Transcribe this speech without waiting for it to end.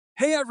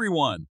Hey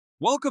everyone,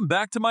 welcome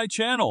back to my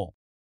channel.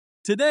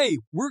 Today,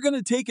 we're going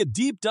to take a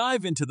deep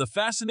dive into the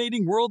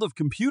fascinating world of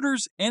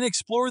computers and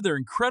explore their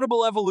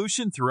incredible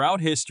evolution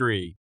throughout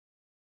history.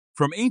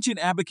 From ancient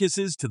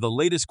abacuses to the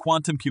latest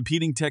quantum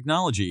computing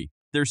technology,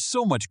 there's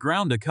so much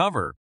ground to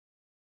cover.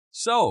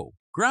 So,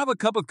 grab a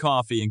cup of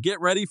coffee and get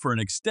ready for an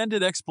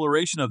extended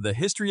exploration of the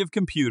history of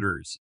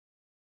computers.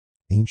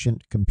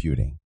 Ancient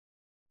computing.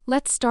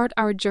 Let's start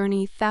our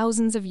journey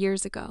thousands of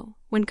years ago,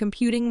 when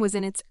computing was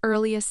in its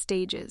earliest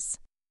stages.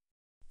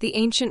 The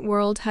ancient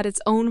world had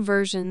its own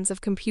versions of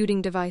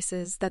computing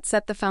devices that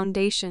set the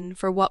foundation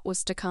for what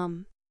was to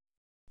come.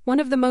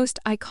 One of the most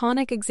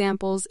iconic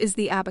examples is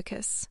the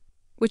abacus,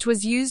 which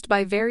was used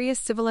by various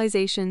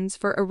civilizations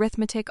for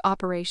arithmetic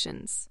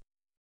operations.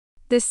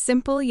 This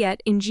simple yet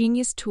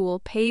ingenious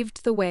tool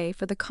paved the way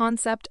for the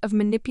concept of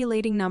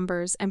manipulating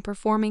numbers and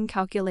performing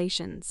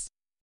calculations.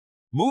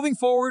 Moving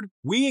forward,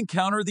 we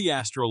encounter the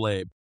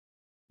astrolabe.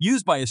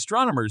 Used by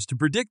astronomers to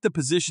predict the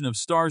position of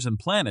stars and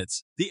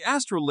planets, the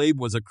astrolabe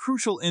was a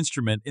crucial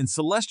instrument in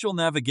celestial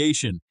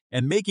navigation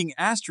and making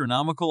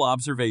astronomical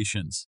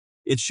observations.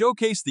 It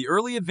showcased the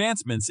early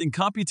advancements in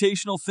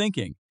computational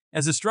thinking,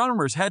 as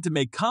astronomers had to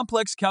make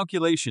complex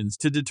calculations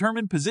to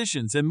determine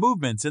positions and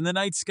movements in the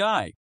night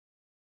sky.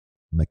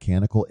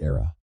 Mechanical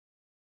era.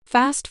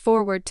 Fast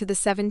forward to the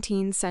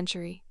 17th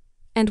century,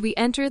 and we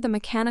enter the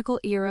mechanical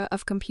era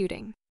of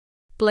computing.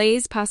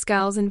 Blaise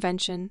Pascal's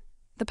invention,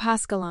 the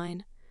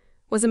Pascaline,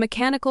 was a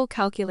mechanical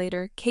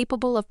calculator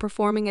capable of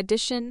performing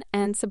addition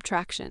and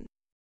subtraction.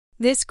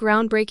 This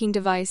groundbreaking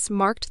device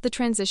marked the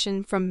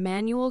transition from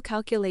manual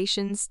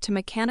calculations to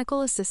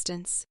mechanical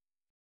assistance.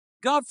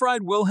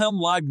 Gottfried Wilhelm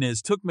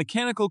Leibniz took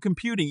mechanical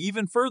computing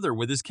even further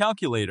with his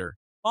calculator,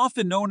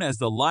 often known as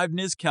the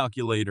Leibniz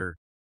calculator.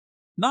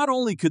 Not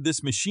only could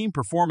this machine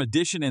perform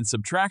addition and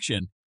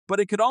subtraction, but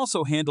it could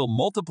also handle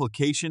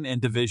multiplication and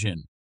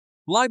division.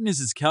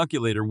 Leibniz's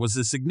calculator was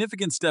a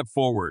significant step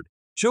forward,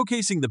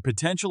 showcasing the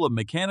potential of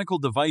mechanical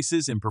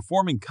devices in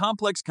performing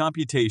complex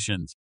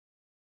computations.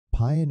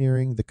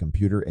 Pioneering the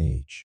computer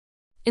age.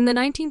 In the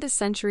 19th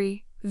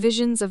century,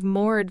 visions of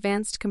more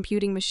advanced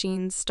computing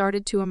machines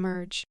started to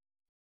emerge.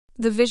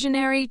 The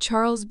visionary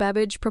Charles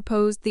Babbage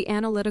proposed the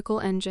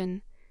analytical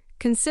engine,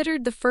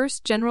 considered the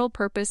first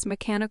general-purpose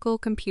mechanical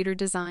computer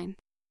design.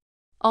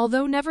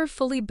 Although never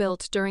fully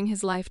built during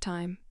his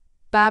lifetime,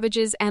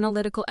 Babbage's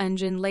analytical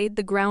engine laid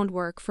the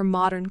groundwork for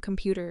modern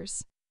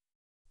computers.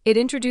 It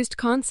introduced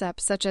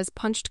concepts such as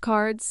punched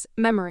cards,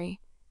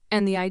 memory,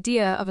 and the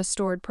idea of a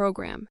stored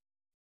program.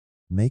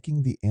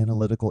 Making the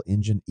analytical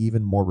engine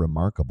even more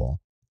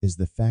remarkable is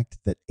the fact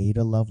that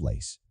Ada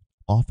Lovelace,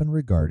 often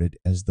regarded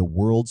as the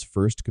world's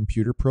first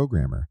computer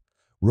programmer,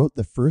 wrote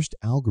the first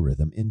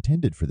algorithm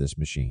intended for this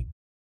machine.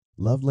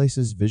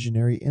 Lovelace's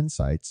visionary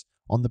insights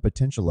on the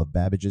potential of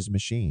Babbage's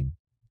machine,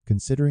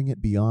 considering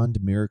it beyond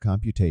mere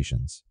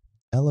computations,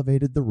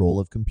 elevated the role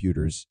of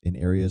computers in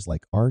areas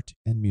like art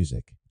and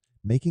music,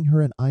 making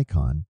her an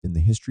icon in the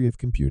history of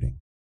computing.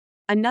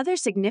 Another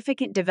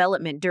significant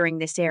development during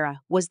this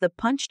era was the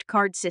punched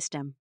card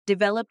system,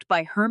 developed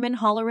by Herman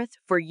Hollerith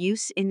for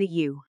use in the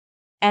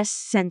U.S.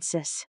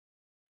 Census.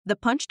 The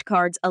punched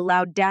cards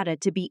allowed data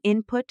to be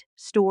input,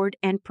 stored,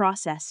 and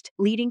processed,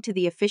 leading to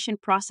the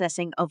efficient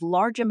processing of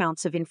large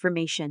amounts of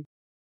information.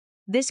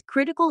 This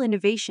critical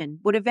innovation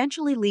would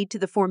eventually lead to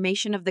the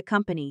formation of the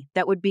company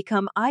that would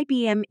become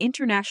IBM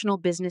International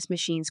Business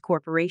Machines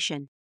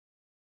Corporation.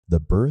 The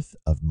birth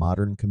of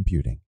modern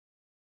computing.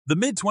 The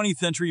mid-20th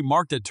century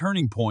marked a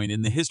turning point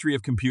in the history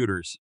of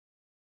computers.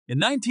 In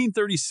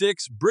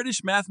 1936,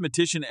 British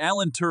mathematician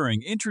Alan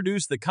Turing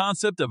introduced the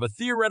concept of a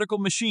theoretical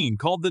machine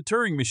called the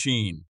Turing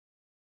machine.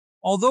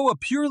 Although a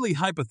purely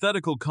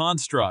hypothetical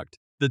construct,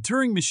 the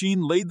Turing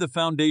machine laid the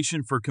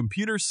foundation for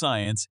computer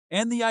science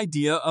and the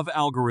idea of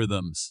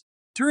algorithms.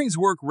 Turing's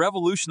work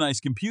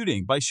revolutionized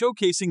computing by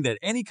showcasing that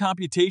any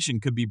computation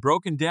could be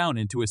broken down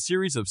into a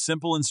series of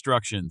simple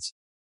instructions.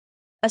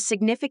 A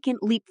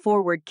significant leap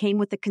forward came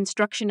with the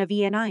construction of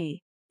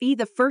ENIAC,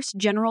 the first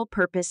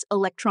general-purpose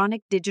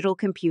electronic digital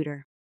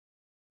computer.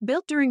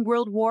 Built during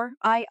World War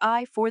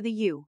II for the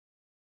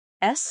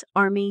U.S.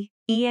 Army,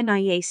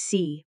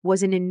 ENIAC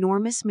was an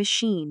enormous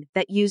machine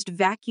that used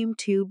vacuum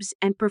tubes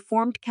and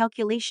performed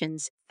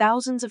calculations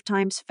thousands of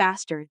times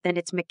faster than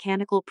its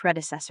mechanical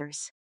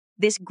predecessors.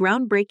 This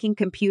groundbreaking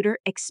computer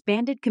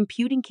expanded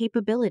computing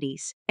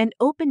capabilities and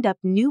opened up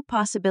new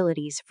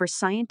possibilities for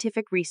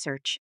scientific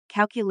research,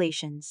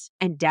 calculations,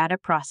 and data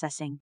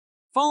processing.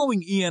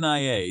 Following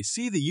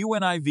ENIAC, the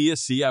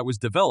UNIVACI was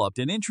developed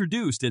and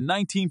introduced in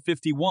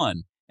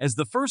 1951 as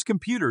the first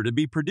computer to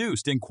be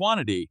produced in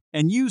quantity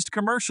and used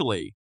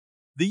commercially.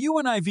 The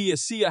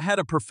UNIVACI had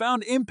a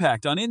profound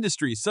impact on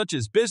industries such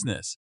as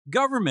business,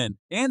 government,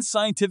 and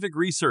scientific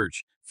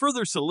research,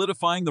 further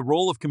solidifying the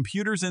role of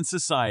computers in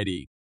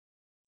society.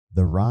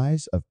 The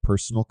rise of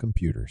personal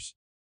computers.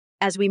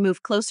 As we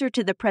move closer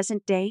to the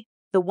present day,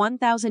 the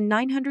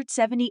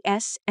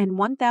 1970S and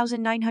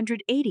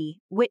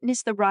 1980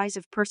 witnessed the rise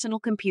of personal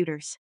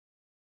computers.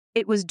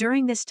 It was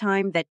during this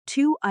time that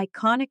two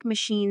iconic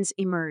machines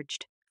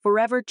emerged,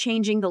 forever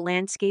changing the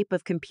landscape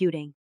of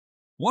computing.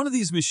 One of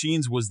these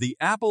machines was the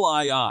Apple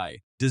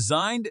II,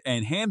 designed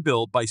and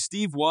hand-built by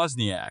Steve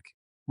Wozniak.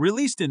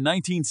 Released in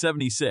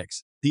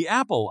 1976, the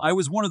Apple I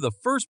was one of the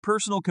first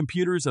personal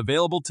computers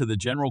available to the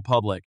general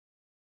public.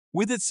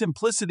 With its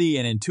simplicity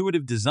and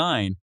intuitive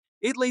design,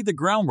 it laid the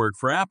groundwork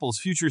for Apple's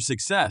future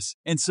success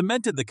and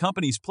cemented the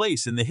company's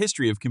place in the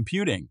history of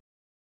computing.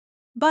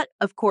 But,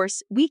 of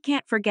course, we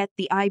can't forget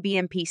the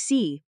IBM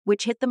PC,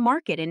 which hit the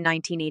market in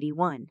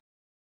 1981.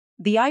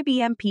 The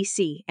IBM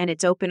PC and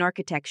its open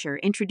architecture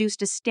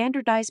introduced a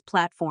standardized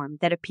platform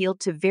that appealed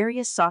to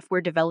various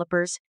software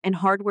developers and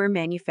hardware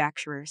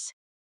manufacturers.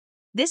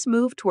 This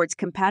move towards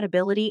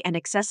compatibility and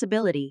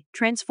accessibility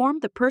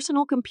transformed the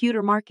personal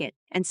computer market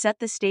and set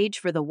the stage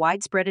for the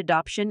widespread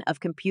adoption of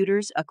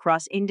computers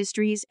across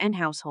industries and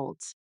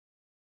households.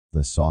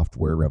 The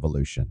software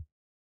revolution.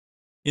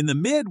 In the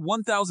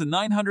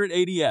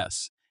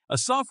mid-1980s, a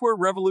software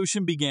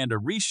revolution began to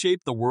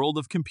reshape the world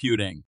of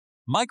computing.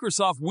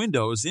 Microsoft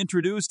Windows,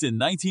 introduced in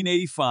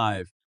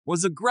 1985,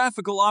 was a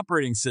graphical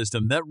operating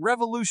system that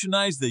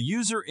revolutionized the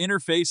user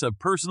interface of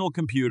personal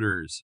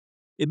computers.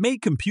 It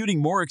made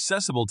computing more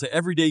accessible to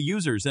everyday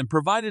users and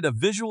provided a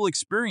visual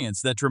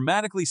experience that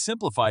dramatically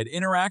simplified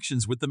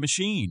interactions with the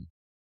machine.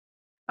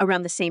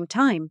 Around the same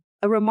time,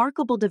 a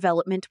remarkable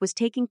development was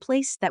taking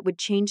place that would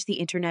change the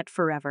Internet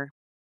forever.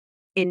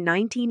 In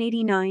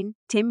 1989,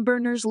 Tim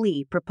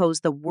Berners-Lee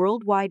proposed the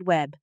World Wide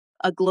Web,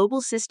 a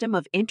global system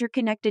of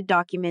interconnected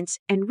documents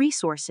and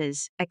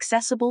resources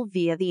accessible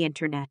via the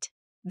Internet.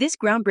 This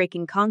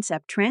groundbreaking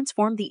concept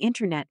transformed the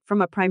Internet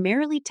from a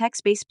primarily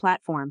text-based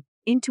platform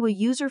into a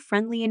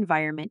user-friendly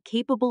environment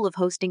capable of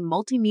hosting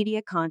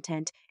multimedia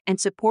content and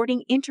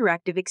supporting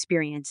interactive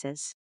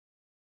experiences.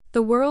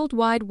 The World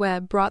Wide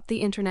Web brought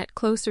the Internet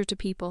closer to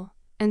people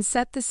and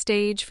set the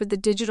stage for the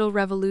digital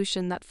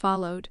revolution that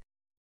followed.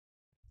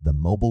 The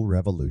mobile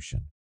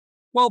revolution.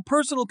 While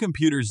personal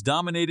computers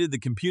dominated the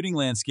computing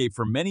landscape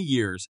for many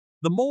years,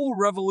 the mobile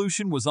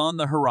revolution was on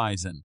the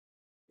horizon.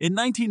 In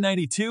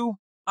 1992,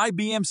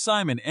 IBM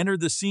Simon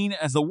entered the scene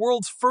as the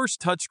world's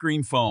first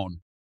touchscreen phone.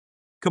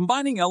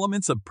 Combining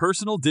elements of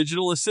personal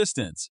digital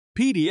assistants,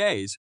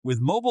 PDAs, with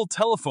mobile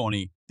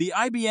telephony, the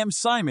IBM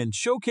Simon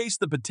showcased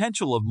the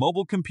potential of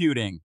mobile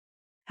computing.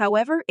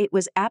 However, it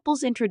was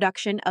Apple's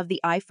introduction of the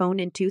iPhone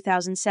in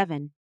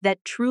 2007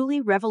 that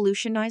truly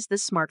revolutionized the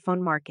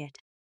smartphone market.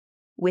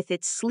 With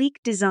its sleek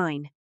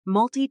design,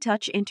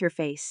 multi-touch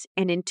interface,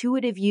 and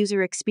intuitive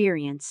user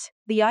experience,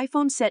 the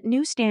iPhone set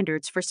new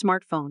standards for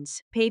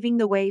smartphones, paving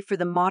the way for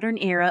the modern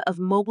era of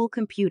mobile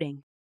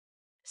computing.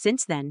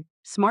 Since then,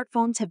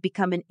 smartphones have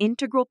become an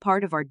integral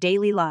part of our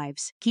daily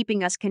lives,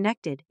 keeping us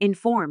connected,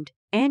 informed,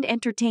 and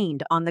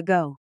entertained on the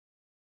go.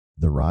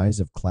 The rise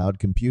of cloud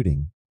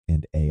computing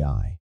and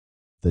AI.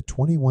 The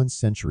 21st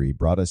century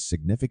brought us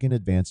significant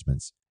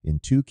advancements in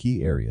two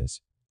key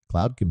areas: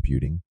 cloud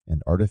computing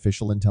and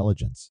artificial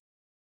intelligence.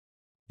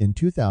 In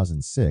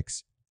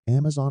 2006,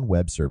 Amazon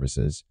Web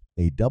Services,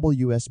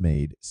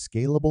 AWS-made,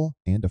 scalable,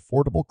 and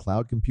affordable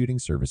cloud computing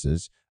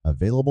services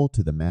available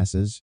to the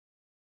masses.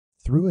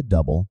 Through a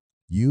double,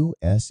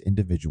 U.S.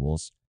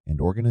 individuals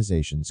and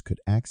organizations could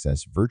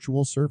access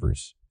virtual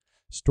servers,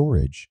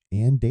 storage,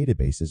 and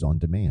databases on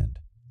demand,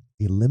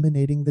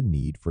 eliminating the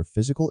need for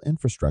physical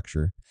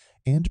infrastructure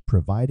and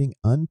providing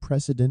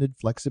unprecedented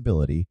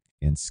flexibility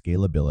and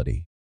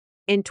scalability.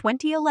 In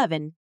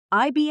 2011,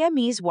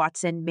 IBM's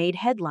Watson made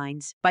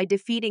headlines by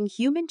defeating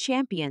human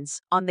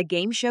champions on the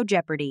game show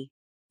Jeopardy!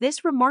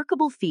 This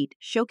remarkable feat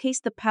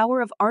showcased the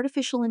power of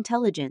artificial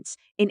intelligence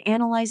in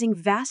analyzing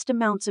vast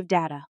amounts of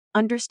data,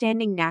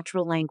 understanding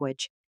natural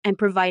language, and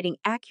providing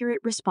accurate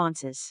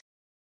responses.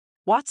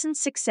 Watson's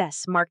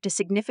success marked a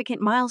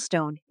significant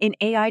milestone in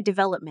AI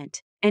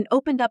development and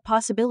opened up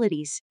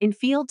possibilities in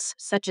fields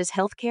such as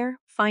healthcare,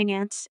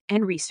 finance,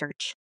 and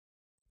research.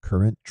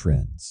 Current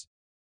trends.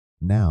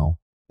 Now,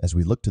 as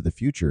we look to the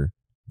future,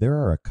 there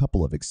are a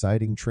couple of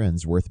exciting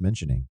trends worth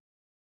mentioning.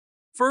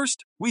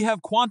 First, we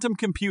have quantum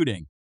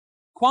computing.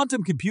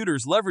 Quantum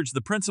computers leverage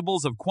the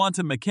principles of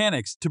quantum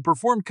mechanics to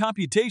perform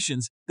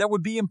computations that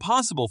would be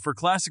impossible for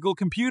classical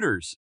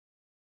computers.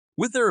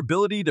 With their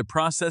ability to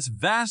process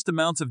vast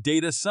amounts of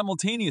data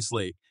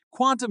simultaneously,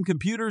 quantum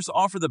computers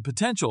offer the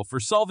potential for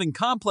solving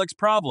complex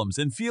problems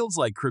in fields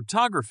like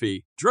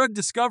cryptography, drug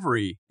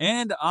discovery,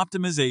 and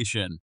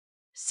optimization.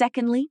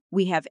 Secondly,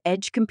 we have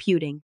edge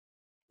computing.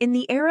 In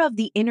the era of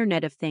the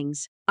Internet of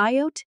Things,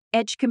 IoT,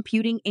 edge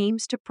computing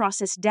aims to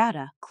process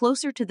data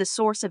closer to the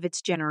source of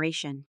its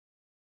generation.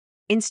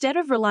 Instead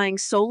of relying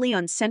solely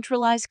on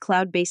centralized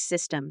cloud-based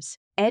systems,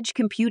 edge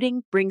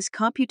computing brings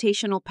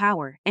computational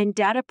power and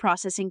data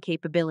processing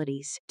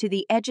capabilities to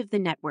the edge of the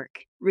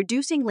network,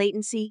 reducing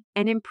latency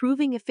and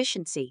improving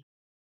efficiency.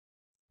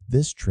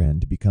 This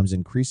trend becomes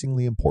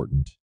increasingly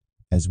important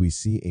as we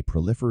see a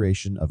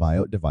proliferation of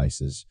IoT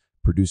devices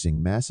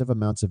producing massive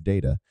amounts of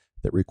data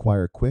that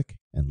require quick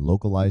and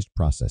localized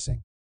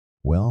processing.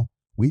 Well,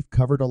 we've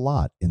covered a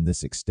lot in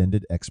this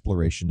extended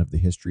exploration of the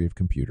history of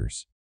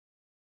computers.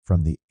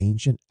 From the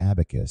ancient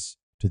abacus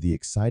to the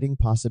exciting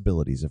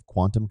possibilities of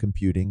quantum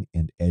computing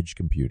and edge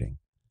computing,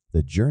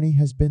 the journey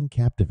has been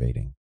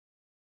captivating.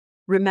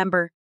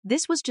 Remember,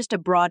 this was just a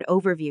broad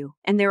overview,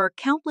 and there are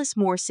countless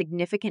more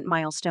significant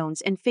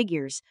milestones and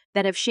figures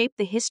that have shaped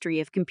the history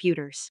of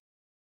computers.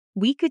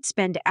 We could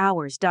spend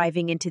hours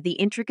diving into the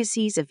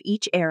intricacies of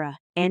each era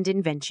and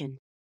invention.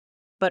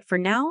 But for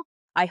now,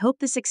 I hope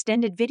this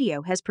extended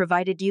video has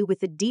provided you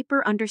with a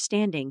deeper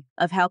understanding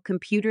of how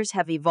computers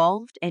have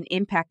evolved and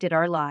impacted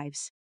our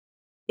lives.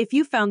 If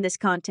you found this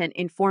content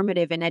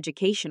informative and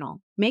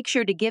educational, make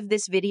sure to give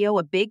this video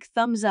a big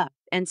thumbs up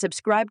and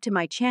subscribe to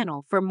my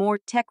channel for more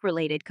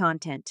tech-related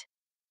content.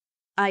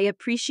 I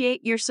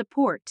appreciate your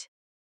support.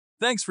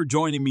 Thanks for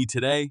joining me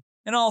today,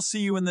 and I'll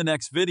see you in the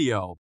next video.